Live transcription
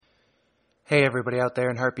Hey everybody out there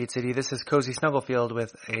in Heartbeat City, this is Cozy Snugglefield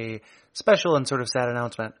with a special and sort of sad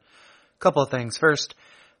announcement. Couple of things. First,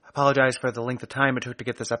 apologize for the length of time it took to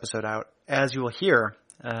get this episode out. As you will hear,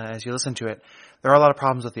 as you listen to it, there are a lot of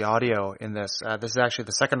problems with the audio in this. This is actually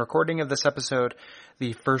the second recording of this episode.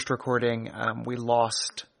 The first recording, we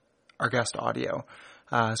lost our guest audio.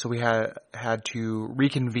 So we had to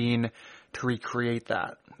reconvene to recreate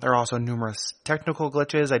that. There are also numerous technical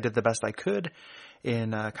glitches. I did the best I could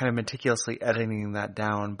in kind of meticulously editing that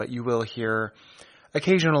down, but you will hear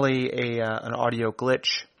occasionally an audio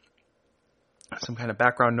glitch, some kind of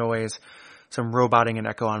background noise, some roboting and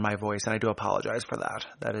echo on my voice, and I do apologize for that.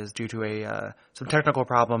 That is due to some technical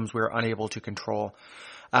problems we're unable to control.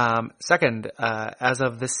 Second, as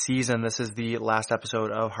of this season, this is the last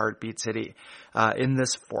episode of Heartbeat City in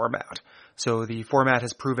this format. So the format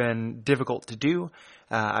has proven difficult to do.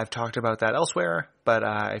 I've talked about that elsewhere, but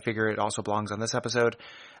I figure it also belongs on this episode.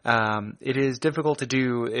 It is difficult to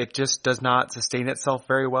do. It just does not sustain itself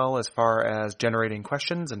very well as far as generating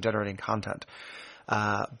questions and generating content.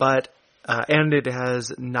 And it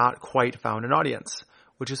has not quite found an audience,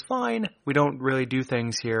 which is fine. We don't really do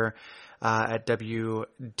things here at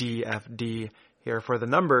WDFD here for the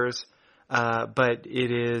numbers, but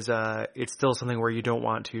it's still something where you don't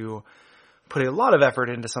want to put a lot of effort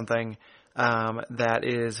into something that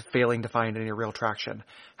is failing to find any real traction.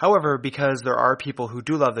 However, because there are people who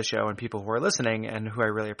do love the show and people who are listening and who I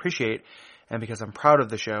really appreciate, and because I'm proud of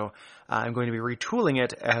the show, I'm going to be retooling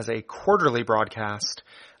it as a quarterly broadcast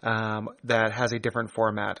that has a different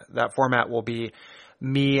format. That format will be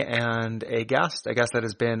me and a guest that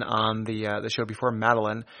has been on the show before,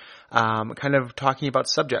 Madeline, kind of talking about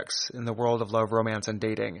subjects in the world of love, romance, and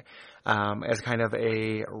dating, as kind of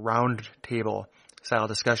a round table style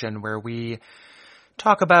discussion where we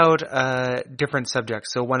talk about different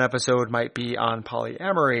subjects. So one episode might be on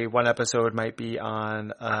polyamory, one episode might be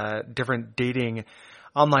on different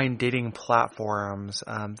online dating platforms,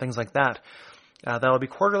 things like that. That'll be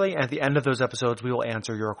quarterly, and at the end of those episodes, we will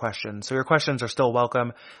answer your questions. So your questions are still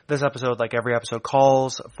welcome. This episode, like every episode,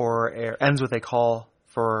 ends with a call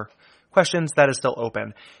for questions. That is still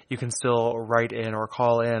open. You can still write in or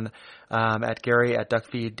call in at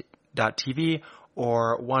gary@duckfeed.tv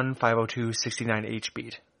or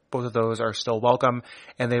 1-502-69-HBEAT. Both of those are still welcome,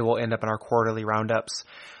 and they will end up in our quarterly roundups.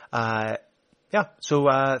 So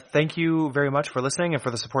thank you very much for listening and for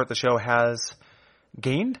the support the show has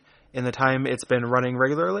gained in the time it's been running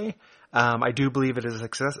regularly. I do believe it is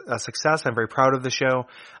a success. I'm very proud of the show.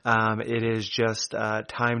 It is just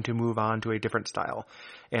time to move on to a different style.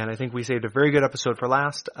 And I think we saved a very good episode for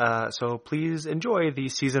last. So please enjoy the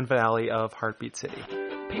season finale of Heartbeat City.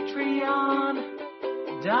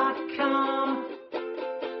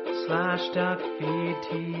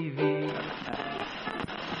 Patreon.com/DuckFeedTV.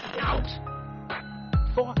 Ouch!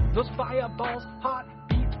 For those fireballs,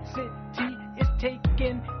 Heartbeat City is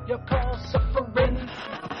taking your call, suffering.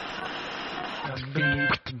 Feed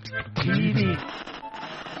TV.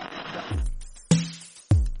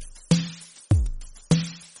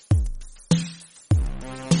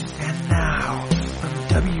 And now, from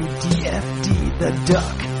WDFD The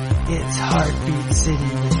Duck, it's Heartbeat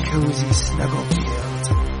City with Cozy Snugglefield.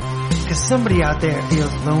 'Cause somebody out there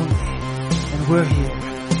feels lonely, and we're here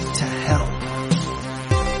to help.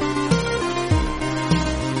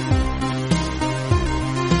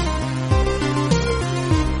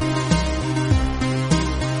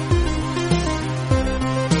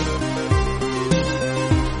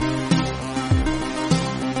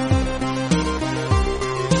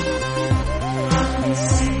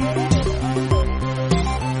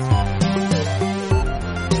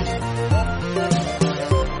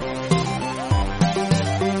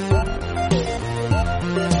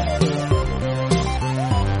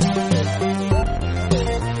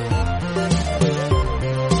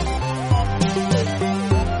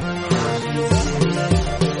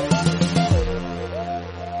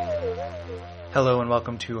 Hello and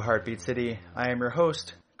welcome to Heartbeat City. I am your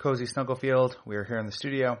host, Cozy Snugglefield. We are here in the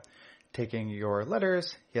studio, taking your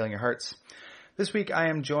letters, healing your hearts. This week I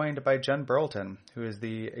am joined by Jen Burleton, who is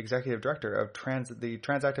the Executive Director of the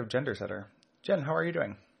Transactive Gender Center. Jen, how are you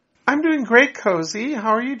doing? I'm doing great, Cozy.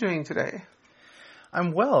 How are you doing today?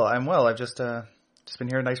 I'm well. I've just been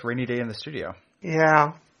here a nice rainy day in the studio.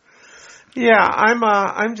 Yeah.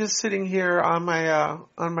 I'm just sitting here on my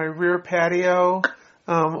rear patio,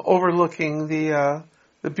 overlooking the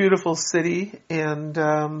beautiful city and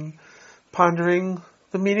pondering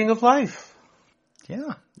the meaning of life.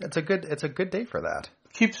 Yeah, it's a good day for that.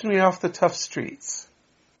 Keeps me off the tough streets.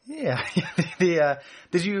 Yeah.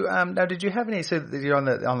 Did you have any? So you're on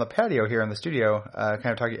the patio here in the studio, kind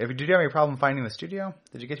of talking. Did you have any problem finding the studio?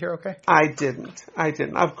 Did you get here okay? I didn't.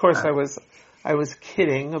 Of course, I was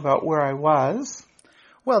kidding about where I was.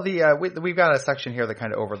 Well, we've got a section here that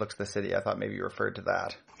kind of overlooks the city. I thought maybe you referred to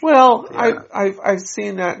that. Well, yeah. I've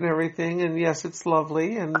seen that and everything, and yes, it's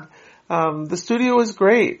lovely, and the studio is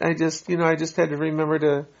great. I just had to remember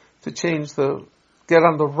to get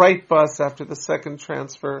on the right bus after the second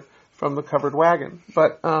transfer from the covered wagon.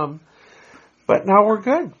 But now we're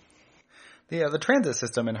good. The transit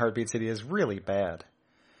system in Heartbeat City is really bad.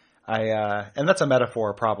 And that's a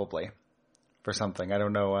metaphor probably for something. I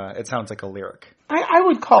don't know. It sounds like a lyric. I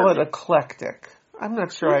would call it eclectic. I'm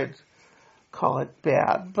not sure I'd call it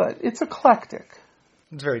bad, but it's eclectic.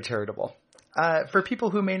 It's very charitable. For people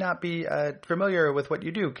who may not be familiar with what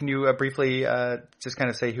you do, can you briefly just kind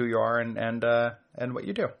of say who you are and what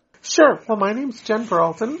you do? Sure. Well, my name's Jen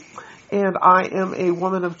Burlton, and I am a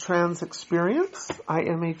woman of trans experience. I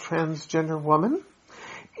am a transgender woman,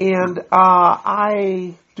 and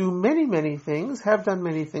I do many, many things, have done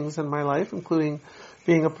many things in my life, including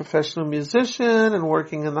being a professional musician and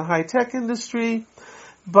working in the high-tech industry.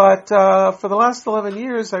 But for the last 11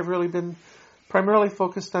 years, I've really been primarily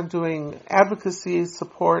focused on doing advocacy,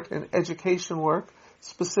 support, and education work,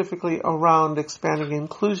 specifically around expanding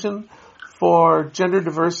inclusion for gender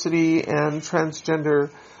diversity and transgender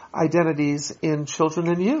identities in children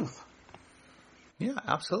and youth. Yeah,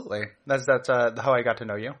 absolutely. That's how I got to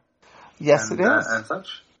know you. Yes, it is. And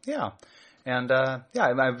such. Yeah. And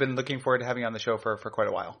I've been looking forward to having you on the show for quite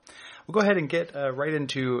a while. We'll go ahead and get right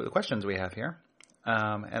into the questions we have here.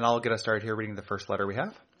 And I'll get us started here reading the first letter we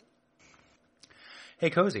have. Hey,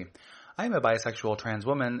 Cozy. I am a bisexual trans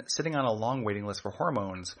woman sitting on a long waiting list for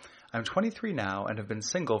hormones. I'm 23 now and have been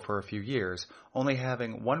single for a few years, only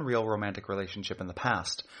having one real romantic relationship in the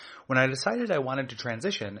past. When I decided I wanted to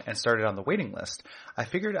transition and started on the waiting list, I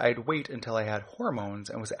figured I'd wait until I had hormones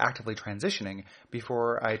and was actively transitioning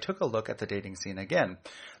before I took a look at the dating scene again.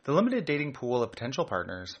 The limited dating pool of potential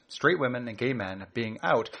partners, straight women and gay men being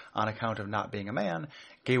out on account of not being a man,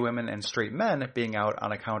 gay women and straight men being out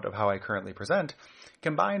on account of how I currently present,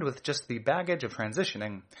 combined with just the baggage of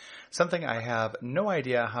transitioning, something I have no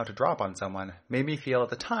idea how to drop on someone, made me feel at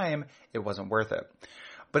the time it wasn't worth it.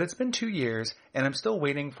 But it's been 2 years, and I'm still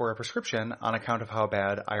waiting for a prescription on account of how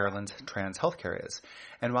bad Ireland's trans healthcare is.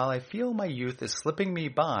 And while I feel my youth is slipping me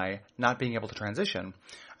by not being able to transition,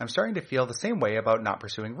 I'm starting to feel the same way about not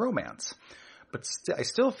pursuing romance. But I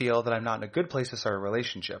still feel that I'm not in a good place to start a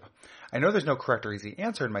relationship. I know there's no correct or easy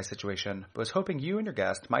answer in my situation, but was hoping you and your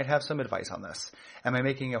guest might have some advice on this. Am I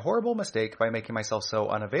making a horrible mistake by making myself so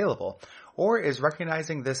unavailable? Or is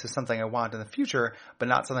recognizing this as something I want in the future, but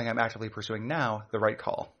not something I'm actively pursuing now, the right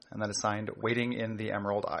call? And that is signed, Waiting in the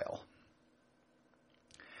Emerald Isle.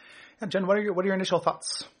 And Jen, what are your initial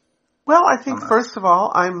thoughts? Well, I think first of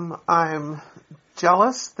all, I'm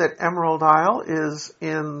jealous that Emerald Isle is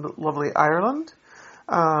in lovely Ireland.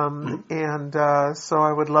 So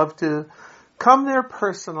I would love to come there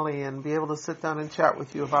personally and be able to sit down and chat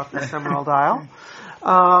with you about this Emerald Isle.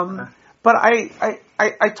 But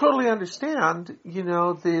I totally understand,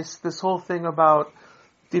 this whole thing about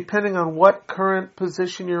depending on what current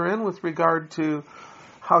position you're in with regard to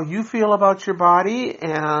how you feel about your body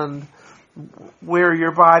and where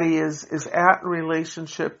your body is at in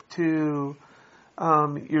relationship to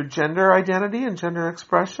your gender identity and gender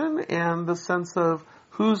expression, and the sense of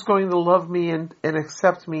who's going to love me and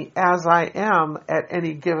accept me as I am at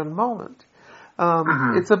any given moment.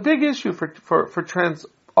 It's a big issue for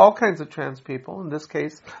all kinds of trans people, in this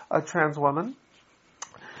case, a trans woman.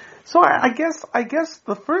 So I guess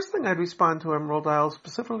the first thing I'd respond to Emerald Isle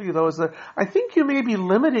specifically, though, is that I think you may be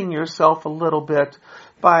limiting yourself a little bit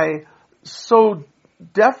by so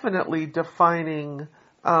definitely defining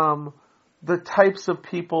the types of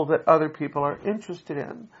people that other people are interested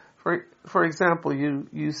in. For example,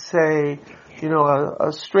 you say,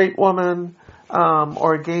 a straight woman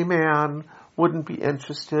or a gay man wouldn't be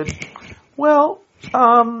interested. Well,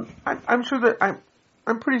 I'm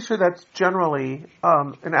pretty sure that's generally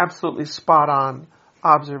an absolutely spot on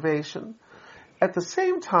observation. At the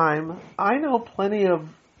same time, I know plenty of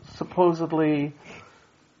supposedly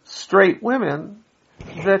straight women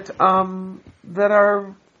that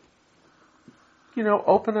are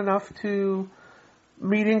open enough to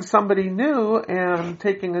meeting somebody new and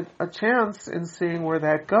taking a chance and seeing where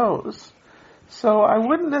that goes. So I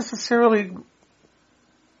wouldn't necessarily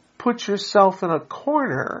put yourself in a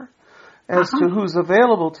corner as to who's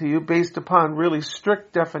available to you based upon really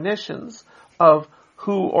strict definitions of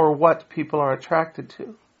who or what people are attracted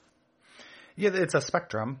to. Yeah, it's a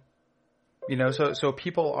spectrum. So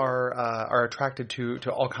people are attracted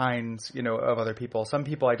to all kinds, of other people. Some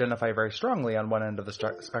people identify very strongly on one end of the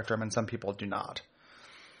spectrum, and some people do not.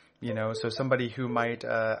 So somebody who might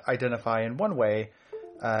identify in one way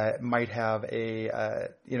might have a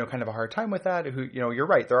kind of a hard time with that. Who you're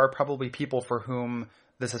right. There are probably people for whom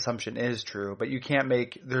this assumption is true, but you can't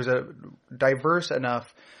there's a diverse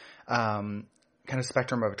enough kind of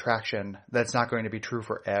spectrum of attraction that's not going to be true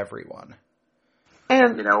for everyone.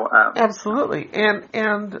 And absolutely, and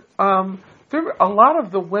there a lot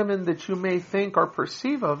of the women that you may think or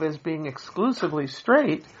perceive of as being exclusively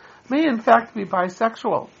straight may in fact be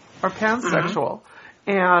bisexual or pansexual,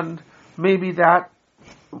 and maybe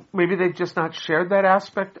they've just not shared that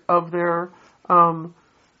aspect of their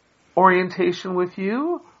orientation with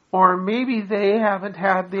you, or maybe they haven't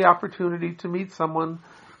had the opportunity to meet someone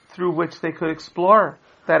through which they could explore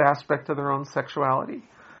that aspect of their own sexuality.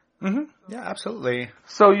 Mm-hmm. Yeah, absolutely.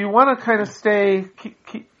 So you want to kind of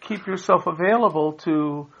keep yourself available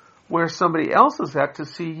to where somebody else is at to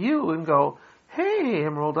see you and go, hey,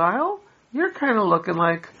 Emerald Isle, you're kind of looking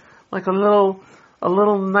like a little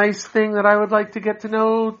nice thing that I would like to get to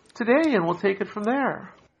know today, and we'll take it from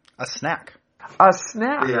there. A snack. A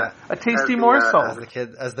snack. Yeah. A tasty morsel.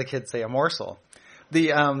 As the kids say, a morsel.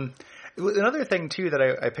 Another thing too that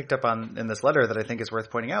I picked up on in this letter that I think is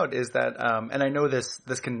worth pointing out is that, and I know this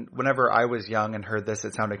can, whenever I was young and heard this,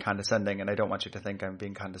 it sounded condescending, and I don't want you to think I'm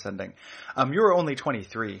being condescending. You were only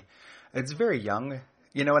 23. It's very young,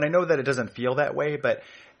 and I know that it doesn't feel that way, but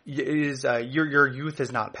it is, your youth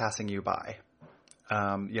is not passing you by.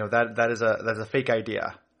 That's a fake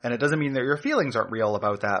idea. And it doesn't mean that your feelings aren't real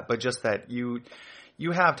about that, but just that you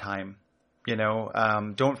have time,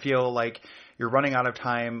 don't feel like you're running out of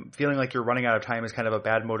time. Feeling like you're running out of time is kind of a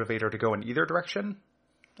bad motivator to go in either direction.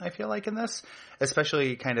 I feel like in this,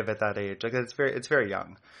 especially kind of at that age, like it's very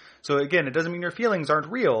young. So again, it doesn't mean your feelings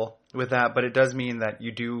aren't real with that, but it does mean that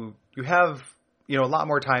you have, a lot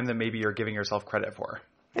more time than maybe you're giving yourself credit for.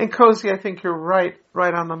 And Cozy, I think you're right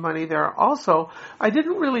on the money there. Also, I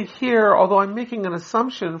didn't really hear, although I'm making an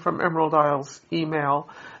assumption from Emerald Isle's email,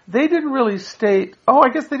 they didn't really state, I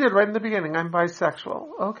guess they did right in the beginning, I'm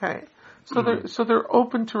bisexual. Okay. So they're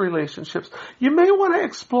open to relationships. You may want to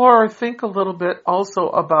explore or think a little bit also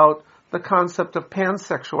about the concept of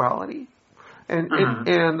pansexuality.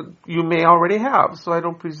 And you may already have, so I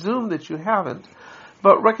don't presume that you haven't.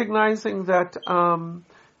 But recognizing that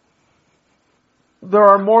there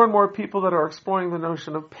are more and more people that are exploring the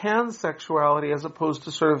notion of pansexuality as opposed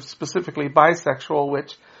to sort of specifically bisexual,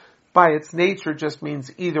 which by its nature just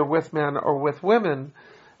means either with men or with women,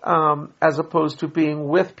 as opposed to being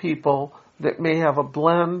with people that may have a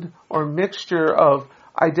blend or mixture of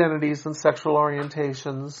identities and sexual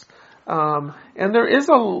orientations. And there is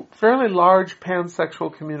a fairly large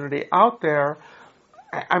pansexual community out there.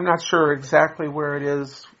 I'm not sure exactly where it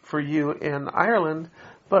is for you in Ireland,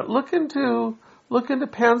 but look into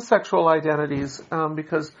pansexual identities,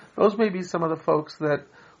 because those may be some of the folks that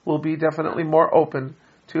will be definitely more open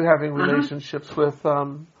to having relationships with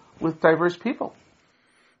diverse people.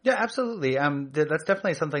 Yeah, absolutely. That's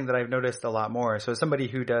definitely something that I've noticed a lot more. So somebody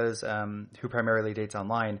who does, who primarily dates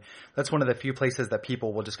online, that's one of the few places that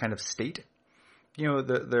people will just kind of state,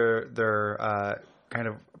 their kind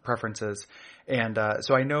of preferences. And,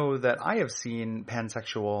 so I know that I have seen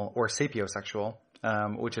pansexual or sapiosexual,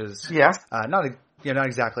 which is, not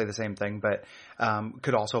exactly the same thing, but,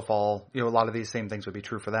 could also fall, a lot of these same things would be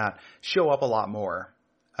true for that, show up a lot more.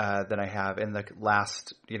 Than I have in the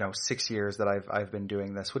last, 6 years that I've been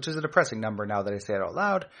doing this, which is a depressing number now that I say it out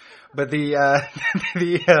loud. But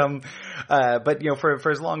for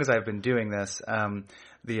as long as I've been doing this,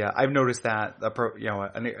 I've noticed that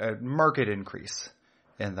a marked increase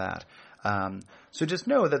in that. So just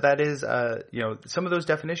know that is, some of those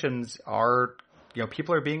definitions are,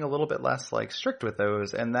 people are being a little bit less strict with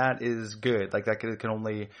those, and that is good. Like that can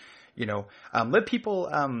only, let people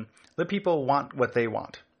want what they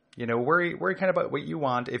want. Worry kind of about what you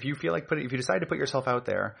want. If you feel like if you decide to put yourself out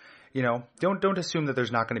there, don't assume that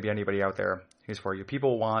there's not going to be anybody out there who's for you.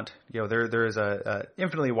 People want, there is a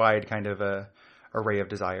infinitely wide kind of a array of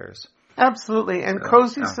desires. Absolutely. And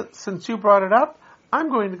Cozy, since you brought it up, I'm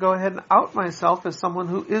going to go ahead and out myself as someone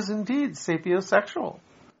who is indeed sapiosexual.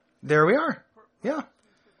 There we are. Yeah.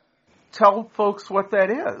 Tell folks what that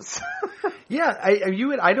is. Yeah,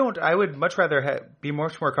 I would much rather be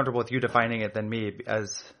much more comfortable with you defining it than me,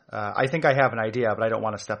 as I think I have an idea, but I don't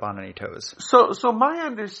want to step on any toes. So my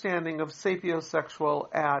understanding of sapiosexual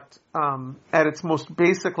at its most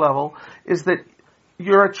basic level is that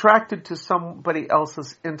you're attracted to somebody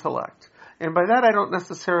else's intellect. And by that I don't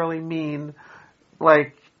necessarily mean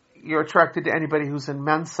like you're attracted to anybody who's in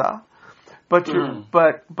Mensa. But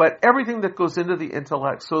but everything that goes into the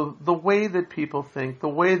intellect, so the way that people think, the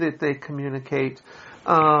way that they communicate,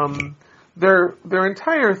 their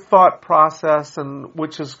entire thought process, and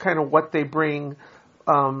which is kind of what they bring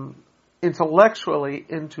intellectually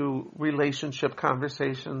into relationship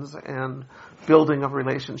conversations and building of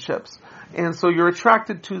relationships. And so you're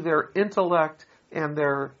attracted to their intellect and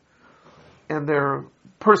their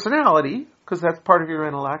personality, because that's part of your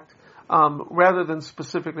intellect, rather than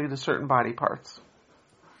specifically to certain body parts.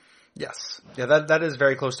 Yes. Yeah, that is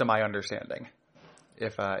very close to my understanding,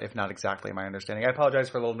 if not exactly my understanding. I apologize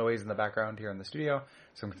for a little noise in the background here in the studio.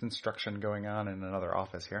 Some construction going on in another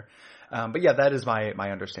office here. But yeah, that is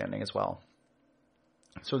my understanding as well.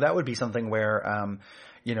 So that would be something where,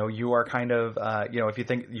 you are kind of, if you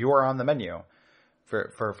think you are on the menu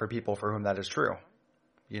for people for whom that is true,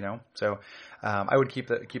 so I would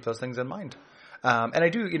keep those things in mind. And I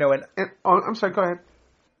do, I'm sorry, go ahead.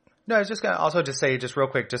 No, I was just going to also just say, just real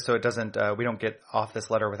quick, just so it doesn't, we don't get off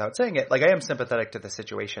this letter without saying it. Like, I am sympathetic to the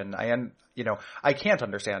situation. I am, I can't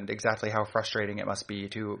understand exactly how frustrating it must be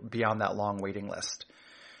to be on that long waiting list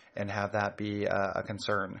and have that be a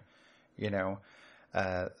concern.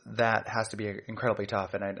 That has to be incredibly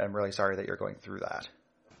tough, and I'm really sorry that you're going through that.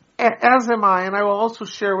 As am I, and I will also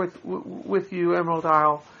share with you, Emerald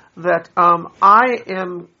Isle, that I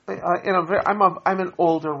am I'm an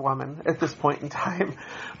older woman at this point in time,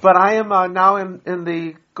 but I am now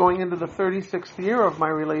going into the 36th year of my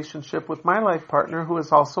relationship with my life partner, who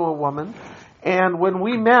is also a woman. And when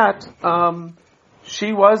we met,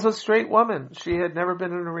 she was a straight woman. She had never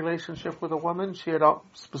been in a relationship with a woman. She had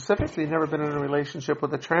specifically never been in a relationship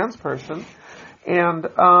with a trans person, and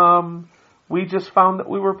we just found that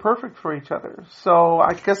we were perfect for each other. So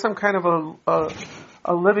I guess I'm kind of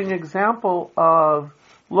a living example of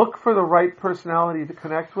look for the right personality to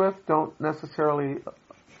connect with. Don't necessarily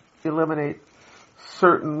eliminate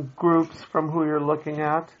certain groups from who you're looking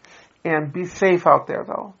at. And be safe out there,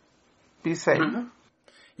 though. Be safe. Mm-hmm.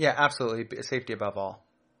 Yeah, absolutely. Safety above all.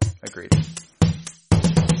 Agreed.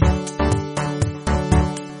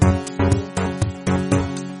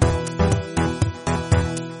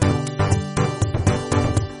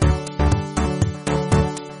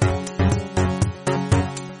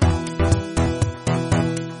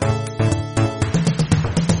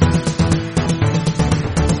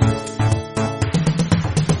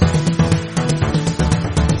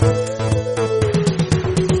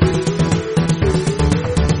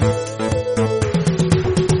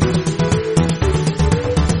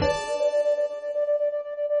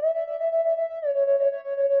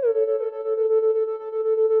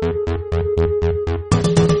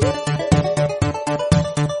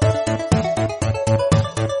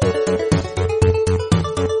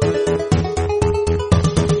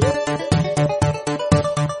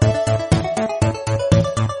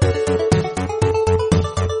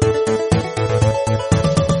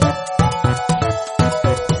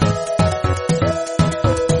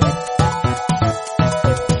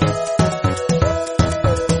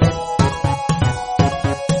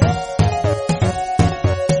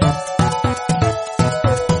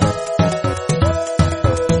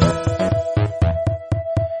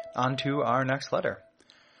 On to our next letter.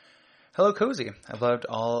 Hello, Cozy. I've loved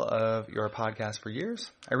all of your podcasts for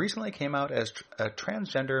years. I recently came out as a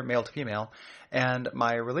transgender male to female, and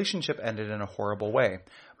my relationship ended in a horrible way.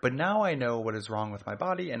 But now I know what is wrong with my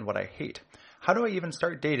body and what I hate. How do I even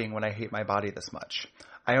start dating when I hate my body this much?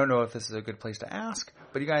 I don't know if this is a good place to ask,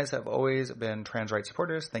 but you guys have always been trans rights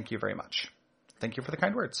supporters. Thank you very much. Thank you for the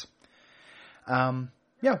kind words.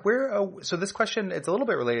 So this question, it's a little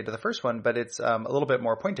bit related to the first one, but it's a little bit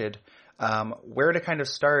more pointed. Where to kind of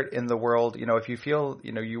start in the world, if you feel,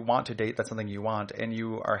 you want to date, that's something you want, and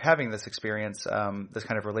you are having this experience, this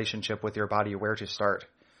kind of relationship with your body, where to start?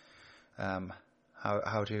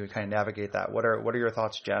 How to kind of navigate that? What are your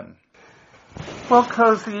thoughts, Jen? Well,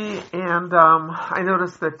 Cozy, and I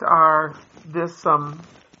noticed that this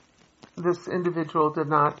individual did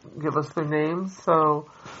not give us their names, so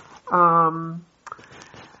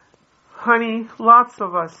honey, lots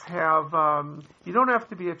of us have, you don't have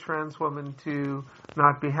to be a trans woman to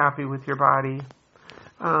not be happy with your body.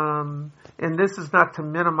 And this is not to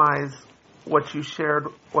minimize what you shared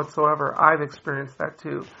whatsoever. I've experienced that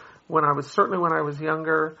too. When I was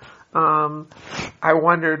younger, I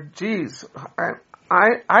wondered, geez,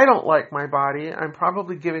 I don't like my body. I'm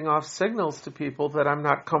probably giving off signals to people that I'm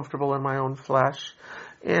not comfortable in my own flesh.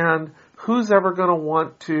 And who's ever going to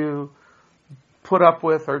want to put up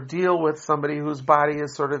with or deal with somebody whose body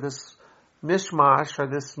is sort of this mishmash or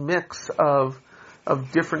this mix of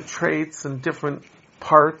of different traits and different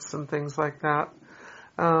parts and things like that.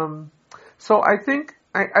 So I think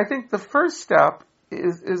the first step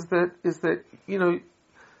is that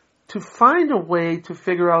to find a way to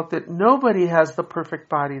figure out that nobody has the perfect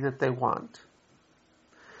body that they want.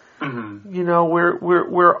 Mm-hmm.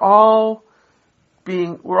 We're all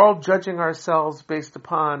judging ourselves based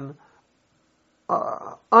upon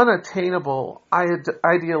unattainable,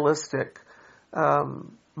 idealistic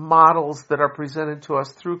models that are presented to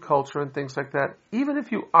us through culture and things like that. Even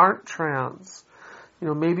if you aren't trans,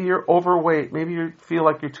 maybe you're overweight, maybe you feel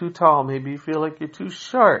like you're too tall, maybe you feel like you're too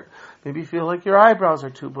short, maybe you feel like your eyebrows are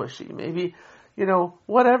too bushy, maybe,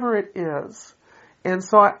 whatever it is. And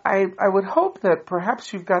so I would hope that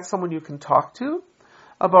perhaps you've got someone you can talk to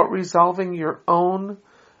about resolving your own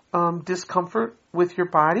discomfort with your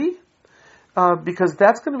body, because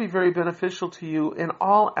that's going to be very beneficial to you in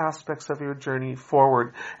all aspects of your journey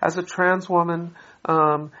forward as a trans woman,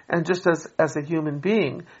 and just as a human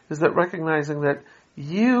being, is that recognizing that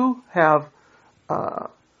you have a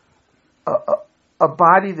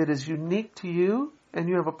body that is unique to you, and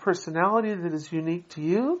you have a personality that is unique to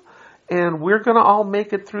you, and we're going to all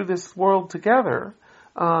make it through this world together.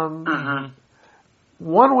 One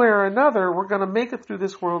way or another, we're going to make it through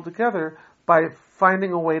this world together by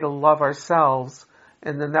finding a way to love ourselves,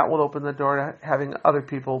 and then that will open the door to having other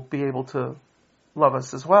people be able to love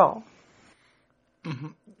us as well. Mm-hmm.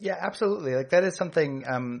 Yeah, absolutely. Like that is something,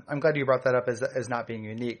 I'm glad you brought that up as not being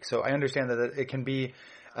unique. So I understand that it can be,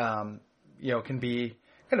 can be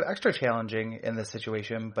kind of extra challenging in this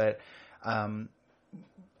situation, but,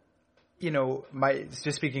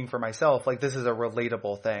 just speaking for myself, like this is a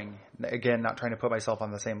relatable thing. Again, not trying to put myself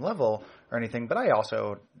on the same level or anything, but I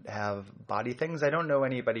also have body things. I don't know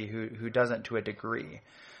anybody who doesn't to a degree.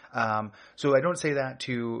 So I don't say that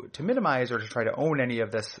to minimize or to try to own any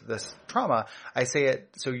of this trauma. I say it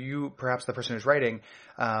so you, perhaps the person who's writing,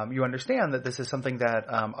 you understand that this is something that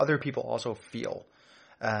other people also feel.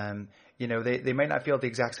 They might not feel it the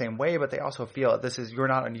exact same way, but they also feel it. You're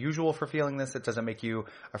not unusual for feeling this. It doesn't make you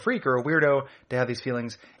a freak or a weirdo to have these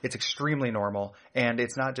feelings. It's extremely normal, and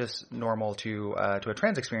it's not just normal to a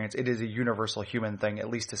trans experience. It is a universal human thing, at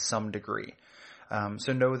least to some degree.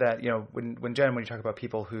 So know that, when Jen, when you talk about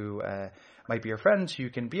people who might be your friends,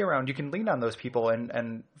 you can be around, you can lean on those people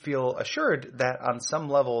and feel assured that on some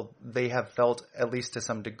level they have felt, at least to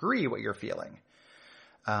some degree, what you're feeling.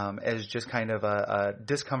 As just kind of a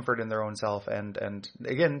discomfort in their own self, and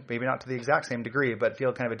again, maybe not to the exact same degree, but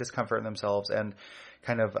feel kind of a discomfort in themselves, and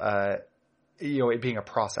kind of it being a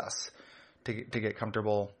process to get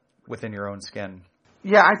comfortable within your own skin.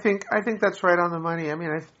 Yeah, I think that's right on the money. I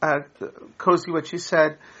mean, Cozy, what you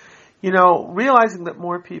said, realizing that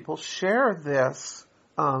more people share this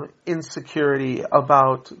insecurity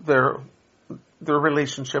about their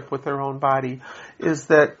relationship with their own body, is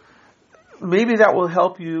that maybe that will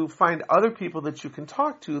help you find other people that you can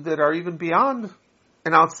talk to that are even beyond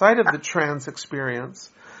and outside of the trans experience,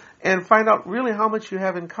 and find out really how much you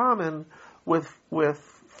have in common with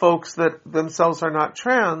folks that themselves are not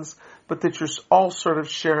trans, but that you're all sort of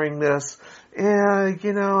sharing this.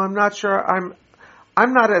 I'm not sure I'm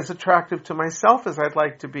not as attractive to myself as I'd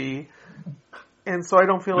like to be, and so I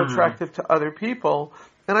don't feel attractive to other people.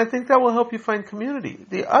 And I think that will help you find community.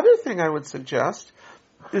 The other thing I would suggest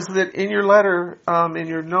is that in your letter, in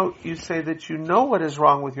your note, you say that you know what is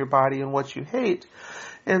wrong with your body and what you hate.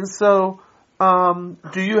 And so,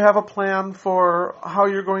 do you have a plan for how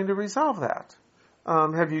you're going to resolve that?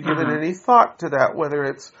 Have you given any thought to that, whether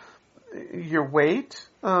it's your weight?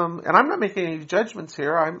 And I'm not making any judgments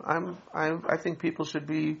here. I think people should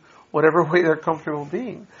be whatever way they're comfortable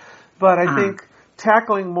being. But I think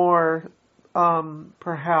tackling more,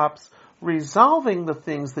 perhaps resolving the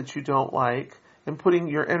things that you don't like and putting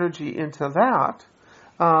your energy into that,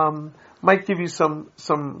 might give you some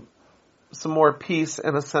more peace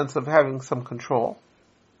and a sense of having some control.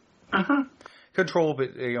 Control,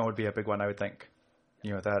 would be a big one, I would think.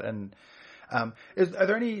 That. And are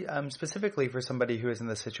there any specifically for somebody who is in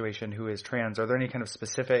this situation who is trans? Are there any kind of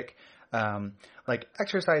specific like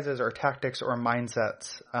exercises or tactics or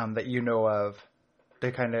mindsets that you know of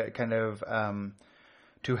to kind of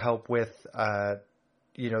to help with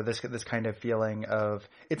this kind of feeling of,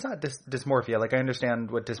 it's not dysmorphia. Like I understand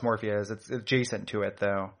what dysmorphia is. It's adjacent to it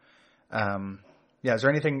though. Is there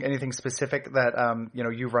anything specific that,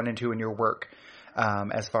 you've run into in your work,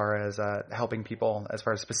 as far as, helping people, as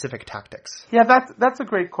far as specific tactics? Yeah, that's a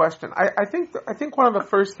great question. I think one of the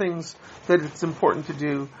first things that it's important to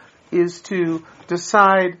do is to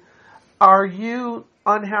decide, are you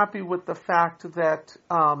unhappy with the fact that,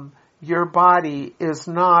 your body is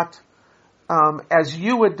not, as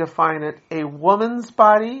you would define it, a woman's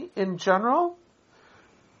body in general,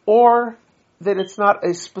 or that it's not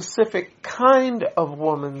a specific kind of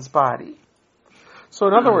woman's body. So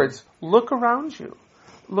in other words, look around you.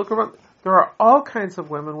 Look around. There are all kinds of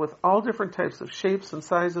women with all different types of shapes and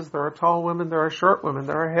sizes. There are tall women, there are short women,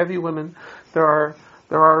 there are heavy women, there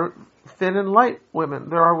are thin and light women,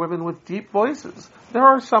 there are women with deep voices, there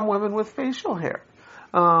are some women with facial hair.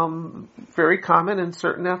 Very common in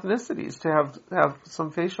certain ethnicities to have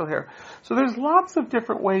some facial hair. So there's lots of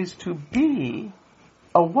different ways to be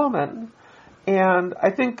a woman, and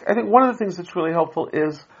I think one of the things that's really helpful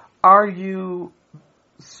is, are you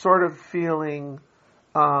sort of feeling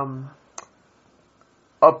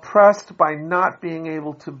oppressed by not being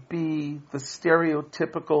able to be the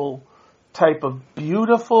stereotypical type of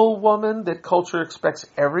beautiful woman that culture expects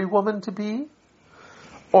every woman to be?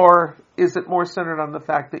 Or is it more centered on the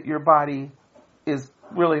fact that your body is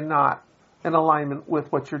really not in alignment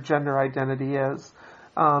with what your gender identity is?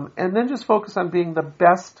 And then just focus on being the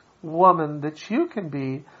best woman that you can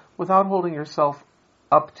be without holding yourself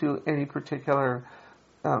up to any particular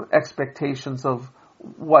expectations of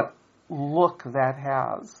what look that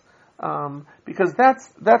has. Because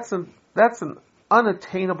that's an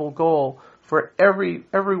unattainable goal for every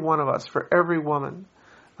one of us, for every woman.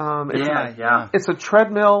 It's a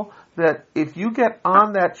treadmill that if you get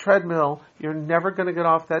on that treadmill, you're never going to get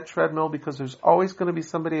off that treadmill, because there's always going to be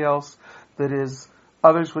somebody else that is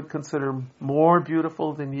others would consider more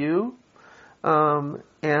beautiful than you.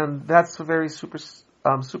 And that's a very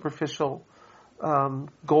superficial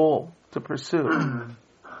goal to pursue.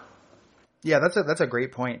 Yeah, that's a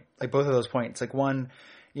great point. Like both of those points. Like one,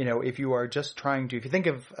 if you are just trying to, if you think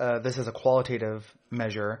of this as a qualitative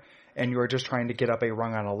measure, and you are just trying to get up a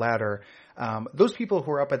rung on a ladder, those people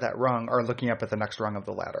who are up at that rung are looking up at the next rung of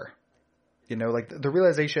the ladder. Like the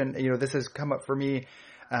realization, this has come up for me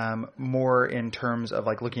more in terms of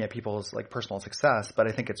like looking at people's like personal success, but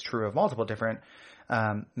I think it's true of multiple different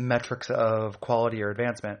metrics of quality or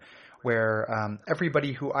advancement, where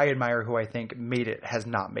everybody who I admire, who I think made it, has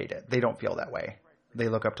not made it. They don't feel that way. They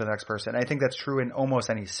look up to the next person. I think that's true in almost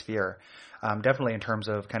any sphere. Definitely in terms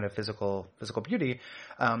of kind of physical beauty.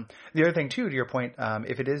 The other thing too, to your point,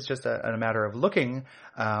 if it is just a matter of looking,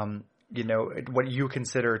 what you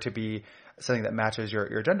consider to be something that matches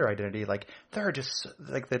your gender identity, like there are just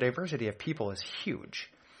like the diversity of people is huge.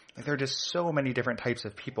 Like there are just so many different types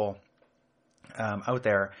of people out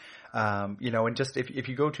there. And just if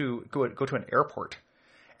you go to an airport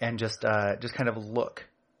and just kind of look,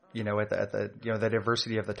 at the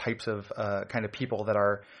diversity of the types of kind of people that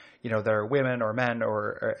are, that are women or men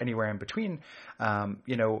or anywhere in between,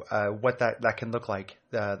 what that can look like.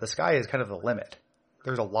 The sky is kind of the limit.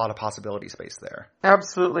 There's a lot of possibility space there.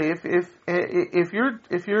 Absolutely. If you're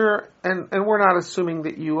and we're not assuming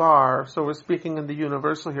that you are, so we're speaking in the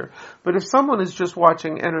universal here. But if someone is just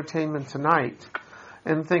watching Entertainment Tonight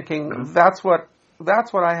and thinking that's what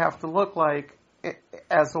I have to look like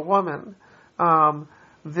as a woman,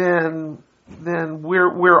 then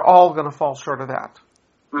we're all going to fall short of that.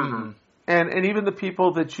 Mm-hmm. And even the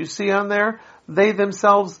people that you see on there, they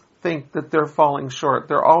themselves think that they're falling short.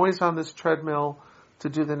 They're always on this treadmill to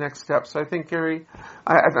do the next step. So I think, Gary,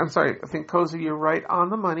 I think, Cozy, you're right on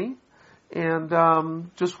the money. And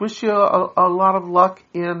just wish you a lot of luck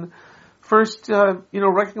in first,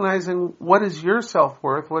 recognizing what is your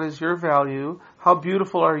self-worth, what is your value, how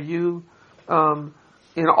beautiful are you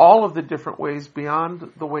in all of the different ways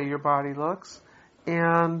beyond the way your body looks,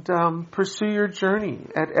 and pursue your journey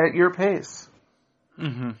at your pace.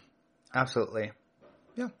 Mm-hmm. Absolutely.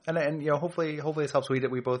 Yeah. And hopefully this helps.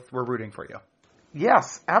 We're rooting for you.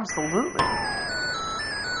 Yes, absolutely.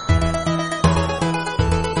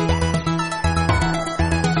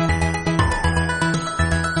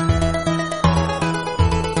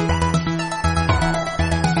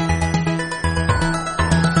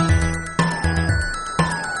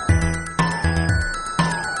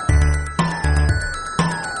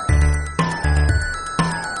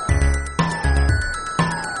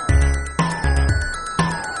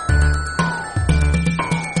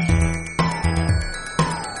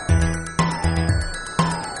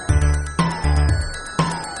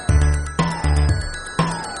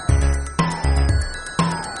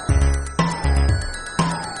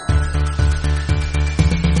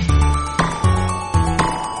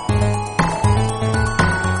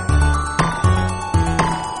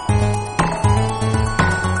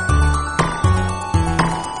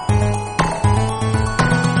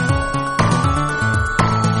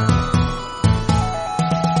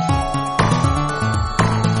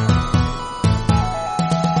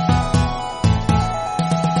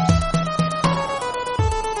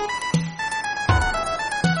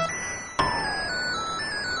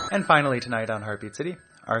 finally tonight on Heartbeat City,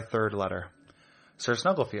 our third letter. Sir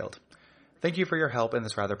Snugglefield, thank you for your help in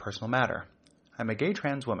this rather personal matter. I'm a gay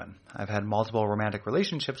trans woman. I've had multiple romantic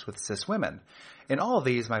relationships with cis women. In all of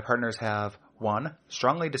these, my partners have, 1,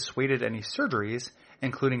 strongly dissuaded any surgeries,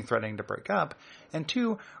 including threatening to break up, and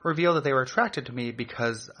 2, revealed that they were attracted to me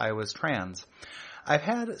because I was trans. I've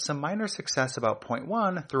had some minor success about point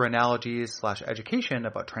 1 through analogies/education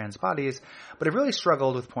about trans bodies, but I've really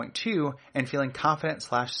struggled with point 2 and feeling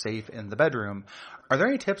confident/safe in the bedroom. Are there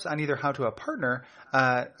any tips on either how to a partner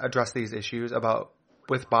address these issues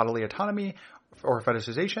with bodily autonomy or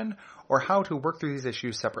fetishization, or how to work through these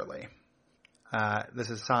issues separately?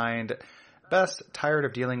 This is signed, Best Tired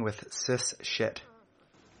of Dealing with Cis Shit.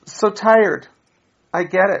 So tired. I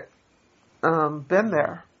get it. Been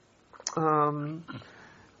there.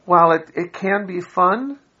 While it can be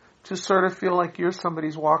fun to sort of feel like you're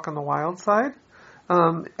somebody's walk on the wild side,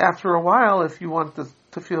 after a while, if you want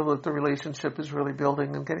to feel that the relationship is really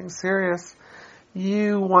building and getting serious,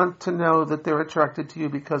 you want to know that they're attracted to you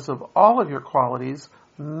because of all of your qualities,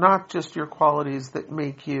 not just your qualities that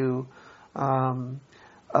make you a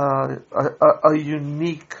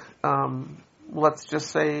unique, let's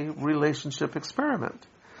just say, relationship experiment.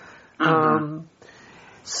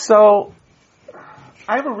 So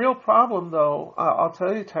I have a real problem, though, I'll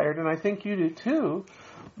tell you, Tired, and I think you do too,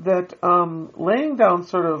 that laying down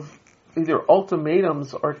sort of either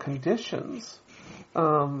ultimatums or conditions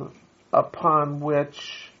upon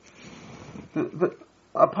which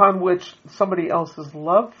somebody else's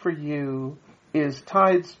love for you is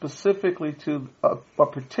tied specifically to a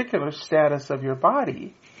particular status of your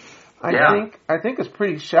body, I think is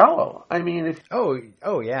pretty shallow. I mean, if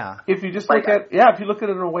you just look at if you look at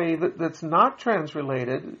it in a way that's not trans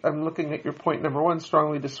related, I'm looking at your point number 1,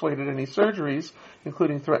 strongly dissuaded any surgeries,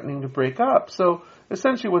 including threatening to break up. So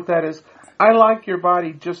essentially, what that is, I like your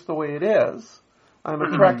body just the way it is. I'm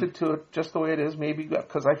attracted to it just the way it is, maybe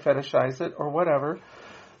because I fetishize it or whatever.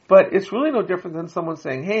 But it's really no different than someone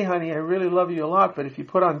saying, "Hey, honey, I really love you a lot, but if you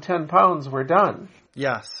put on 10 pounds, we're done."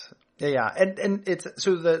 Yes. Yeah. And it's,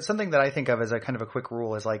 so something that I think of as a kind of a quick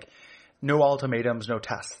rule is like, no ultimatums, no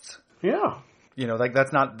tests. Yeah. You know, like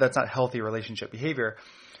that's not healthy relationship behavior.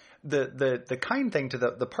 The kind thing to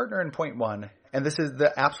the partner in point 1, and this is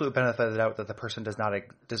the absolute benefit of the doubt that the person does not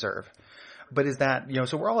deserve, but is that,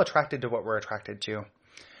 so we're all attracted to what we're attracted to.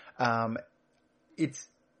 I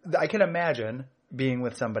can imagine being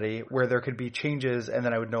with somebody where there could be changes and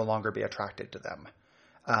then I would no longer be attracted to them.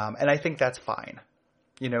 And I think that's fine.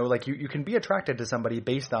 Like you can be attracted to somebody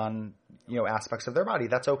based on, aspects of their body.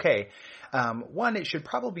 That's okay. One, it should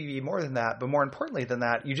probably be more than that, but more importantly than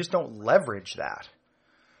that, you just don't leverage that.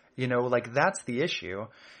 Like that's the issue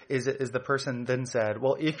is the person then said,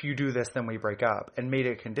 well, if you do this, then we break up, and made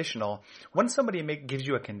it conditional. Once somebody gives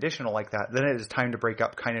you a conditional like that, then it is time to break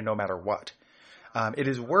up kind of no matter what. It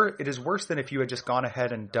is worse than if you had just gone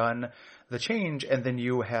ahead and done the change and then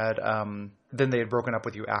you had, then they had broken up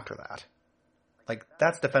with you after that. Like,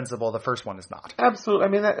 that's defensible. The first one is not. Absolutely. I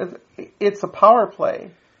mean, it's a power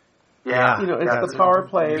play. Yeah. It's the power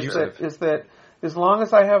play is that as long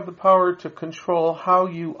as I have the power to control how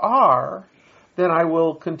you are, then I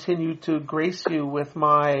will continue to grace you with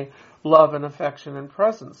my love and affection and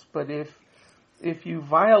presence. But if you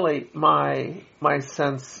violate my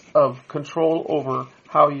sense of control over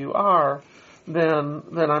how you are, then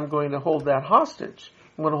I'm going to hold that hostage.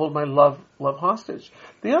 I'm going to hold my love hostage.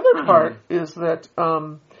 The other part is that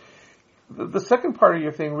the second part of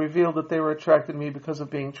your thing revealed that they were attracted to me because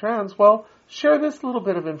of being trans. Well, share this little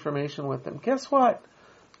bit of information with them. Guess what?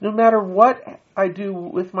 No matter what I do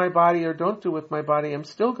with my body or don't do with my body, I'm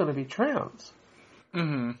still going to be trans.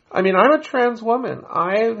 Mm-hmm. I mean, I'm a trans woman.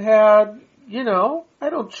 I've had, I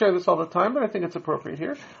don't share this all the time, but I think it's appropriate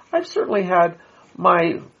here. I've certainly had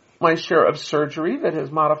my share of surgery that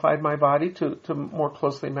has modified my body to more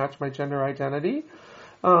closely match my gender identity.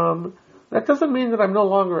 That doesn't mean that I'm no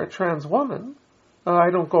longer a trans woman.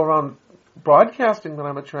 I don't go around broadcasting that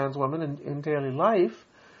I'm a trans woman in daily life.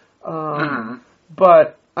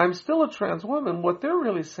 But I'm still a trans woman. What they're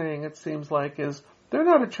really saying, it seems like, is they're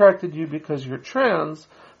not attracted to you because you're trans.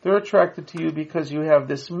 They're attracted to you because you have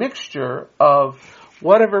this mixture of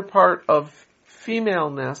whatever part of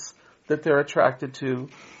femaleness that they're attracted to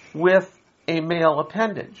with a male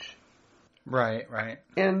appendage. Right.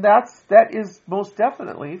 And that is most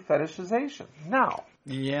definitely fetishization. Now.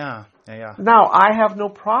 Yeah. Now, I have no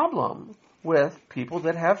problem with people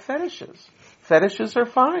that have fetishes. Fetishes are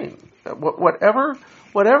fine. Whatever,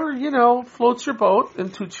 floats your boat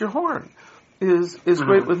and toots your horn. is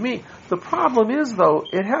great with me. The problem is, though,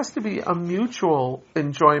 it has to be a mutual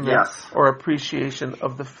enjoyment or appreciation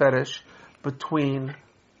of the fetish between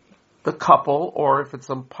the couple, or if it's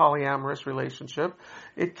a polyamorous relationship.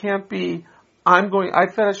 It can't be, I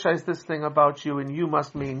fetishize this thing about you and you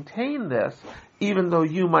must maintain this, even though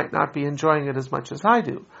you might not be enjoying it as much as I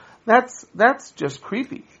do. That's just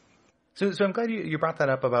creepy. So I'm glad you brought that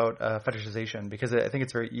up about fetishization, because I think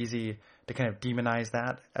it's very easy to kind of demonize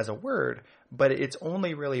that as a word, but it's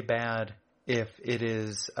only really bad if it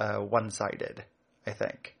is one-sided, I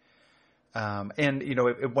think. And,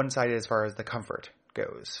 one-sided as far as the comfort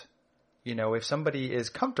goes. If somebody is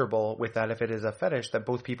comfortable with that, if it is a fetish that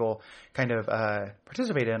both people kind of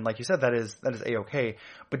participate in, like you said, that is A-okay.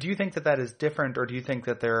 But do you think that is different, or do you think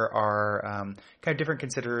that there are kind of different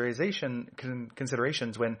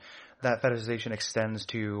considerations when that fetishization extends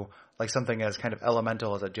to like something as kind of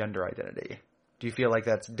elemental as a gender identity? Do you feel like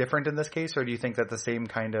that's different in this case, or do you think that the same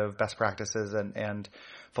kind of best practices and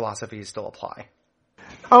philosophies still apply?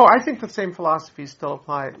 Oh, I think the same philosophies still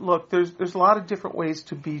apply. Look, there's a lot of different ways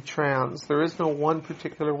to be trans. There is no one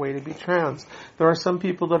particular way to be trans. There are some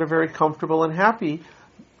people that are very comfortable and happy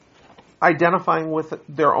identifying with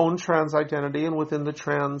their own trans identity and within the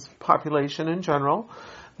trans population in general,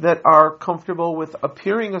 that are comfortable with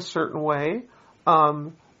appearing a certain way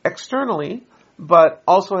externally, but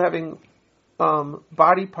also having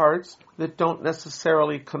body parts that don't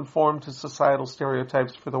necessarily conform to societal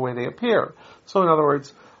stereotypes for the way they appear. So in other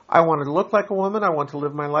words, I want to look like a woman, I want to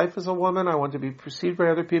live my life as a woman, I want to be perceived by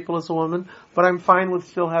other people as a woman, but I'm fine with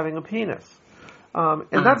still having a penis.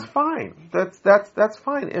 And that's fine. That's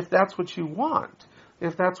fine if that's what you want,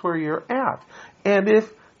 if that's where you're at. And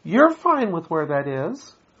if you're fine with where that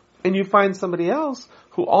is, and you find somebody else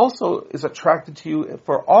who also is attracted to you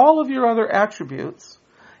for all of your other attributes,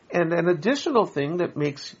 and an additional thing that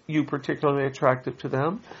makes you particularly attractive to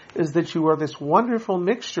them is that you are this wonderful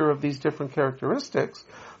mixture of these different characteristics,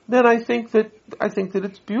 then I think that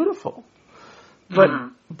it's beautiful.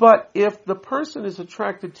 But if the person is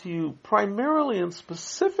attracted to you primarily and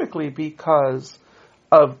specifically because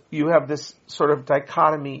of you have this sort of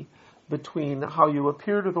dichotomy between how you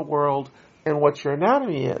appear to the world and what your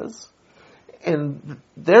anatomy is, and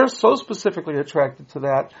they're so specifically attracted to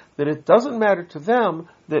that it doesn't matter to them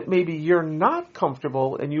that maybe you're not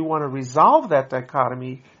comfortable and you want to resolve that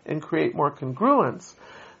dichotomy and create more congruence,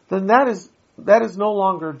 then that is no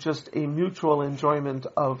longer just a mutual enjoyment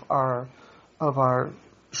of our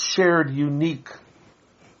shared unique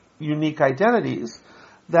identities.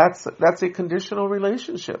 That's a conditional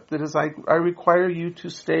relationship. That is, I require you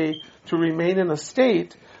to remain in a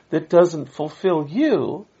state that doesn't fulfill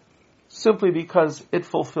you simply because it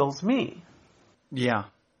fulfills me. Yeah.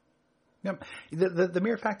 Yep. The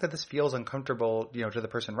mere fact that this feels uncomfortable, to the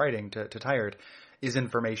person writing, to Tired, is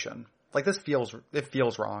information. Like it feels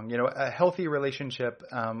wrong. A healthy relationship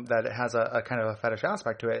that has a kind of a fetish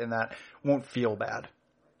aspect to it, and that won't feel bad.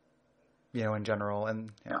 In general,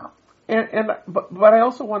 and yeah. But I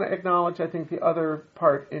also want to acknowledge, I think the other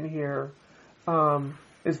part in here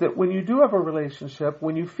is that when you do have a relationship,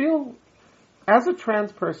 when you feel, as a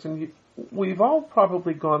trans person, we've all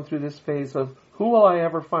probably gone through this phase of who will I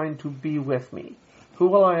ever find to be with me? Who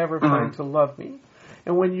will I ever find to love me?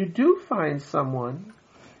 And when you do find someone,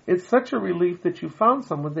 it's such a relief that you found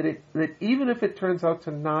someone that even if it turns out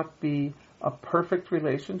to not be a perfect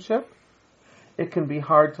relationship, it can be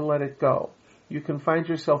hard to let it go. You can find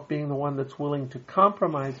yourself being the one that's willing to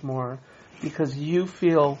compromise more because you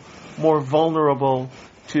feel more vulnerable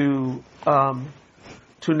to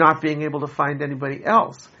not being able to find anybody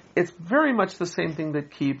else. It's very much the same thing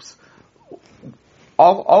that keeps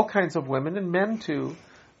all kinds of women and men too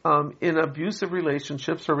in abusive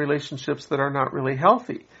relationships or relationships that are not really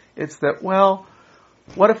healthy. It's that, well,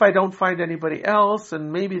 what if I don't find anybody else,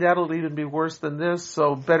 and maybe that'll even be worse than this,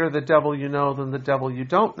 so better the devil you know than the devil you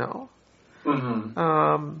don't know.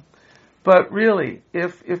 But really,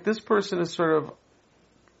 if this person is sort of,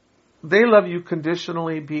 they love you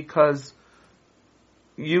conditionally because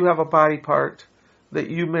you have a body part that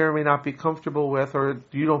you may or may not be comfortable with, or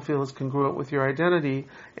you don't feel is congruent with your identity,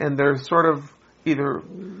 and they're sort of either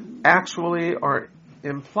actually or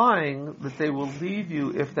implying that they will leave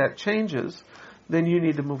you if that changes, then you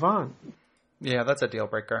need to move on. Yeah, that's a deal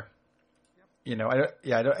breaker.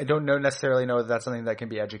 I don't necessarily know that that's something that can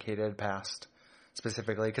be educated past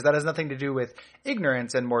specifically, because that has nothing to do with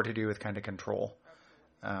ignorance and more to do with kind of control.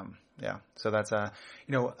 So that's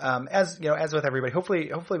as with everybody,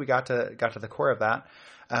 hopefully we got to the core of that.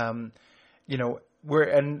 We're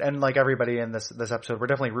and like everybody in this episode, we're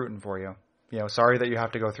definitely rooting for you. Sorry that you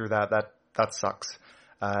have to go through that. That sucks.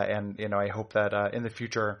 And, I hope that, in the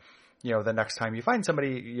future, the next time you find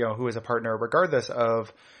somebody, who is a partner, regardless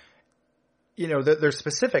of, their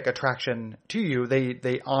specific attraction to you,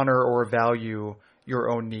 they honor or value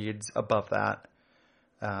your own needs above that,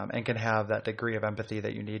 and can have that degree of empathy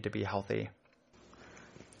that you need to be healthy.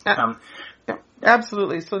 Yeah,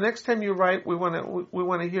 absolutely. So next time you write, we want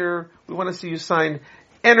to see you sign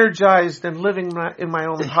energized and living in my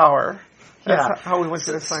own power. That's how we want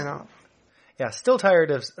you to sign off. Yeah, still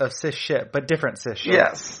tired of cis shit, but different cis shit.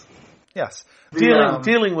 Yes.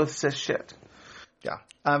 Dealing with cis shit. Yeah.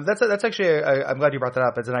 That's actually, I'm glad you brought that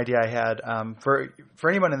up. It's an idea I had, for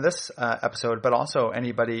anyone in this, episode, but also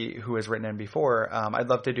anybody who has written in before. I'd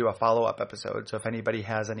love to do a follow-up episode. So if anybody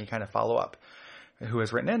has any kind of follow-up who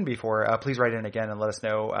has written in before, please write in again and let us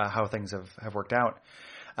know, how things have worked out.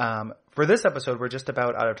 For this episode, we're just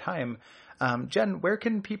about out of time. Jen, where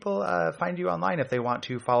can people find you online if they want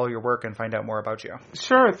to follow your work and find out more about you?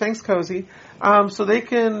 Sure. Thanks, Cozy. So they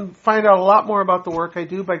can find out a lot more about the work I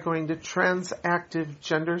do by going to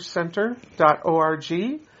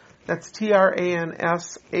transactivegendercenter.org. That's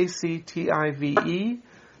TRANSACTIVE,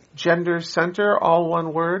 Gender Center, all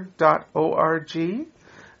one word, .org. They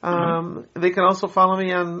can also follow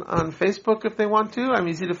me on Facebook if they want to. I'm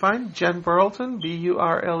easy to find. Jen Burleton,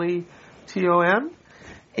 BURLETON.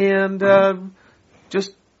 And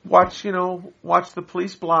just watch the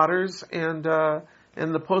police blotters and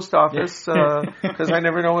the post office, because I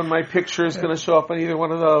never know when my picture is going to show up on either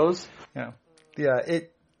one of those. Yeah.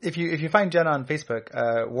 If you find Jen on Facebook,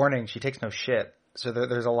 warning, she takes no shit. So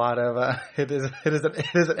there's a lot of it is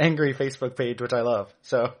an angry Facebook page, which I love.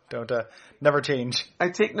 So don't never change. I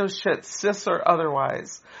take no shit, cis or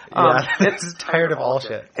otherwise. It's tired of all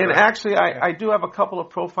shit. And actually, I do have a couple of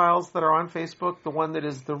profiles that are on Facebook. The one that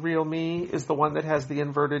is the real me is the one that has the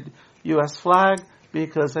inverted U.S. flag,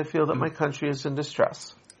 because I feel that my country is in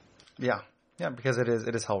distress. Yeah, because it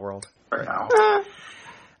is hell world right now.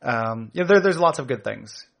 There's lots of good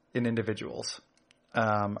things in individuals.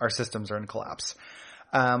 Our systems are in collapse.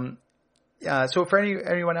 So for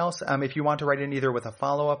anyone else, if you want to write in either with a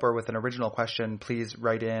follow-up or with an original question, please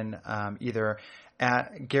write in either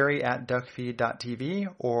at gary@duckfeed.tv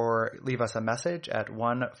or leave us a message at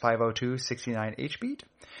 1-502-69-HBEAT.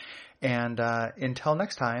 And until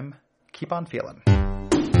next time, keep on feeling.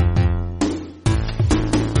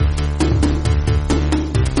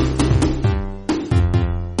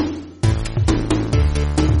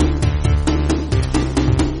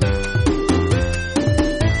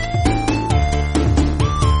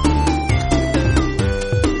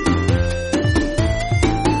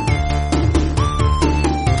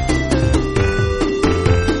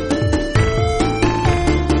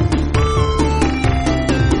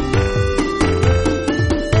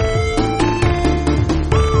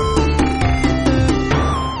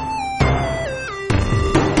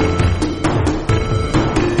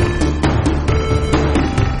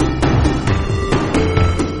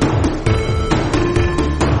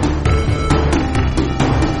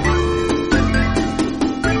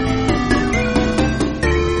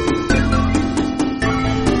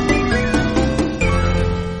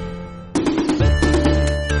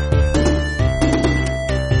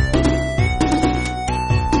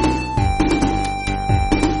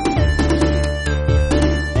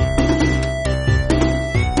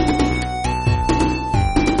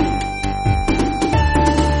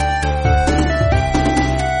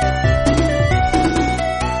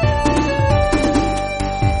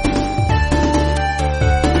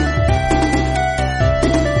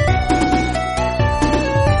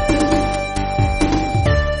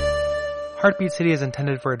 Heartbeat City is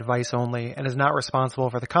intended for advice only and is not responsible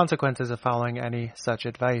for the consequences of following any such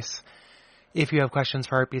advice. If you have questions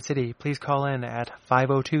for Heartbeat City, please call in at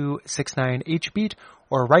 502-69-HBEAT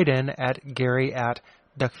or write in at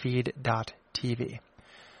gary@duckfeed.tv.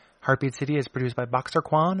 Heartbeat City is produced by Boxer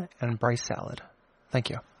Kwan and Bryce Salad. Thank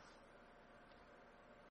you.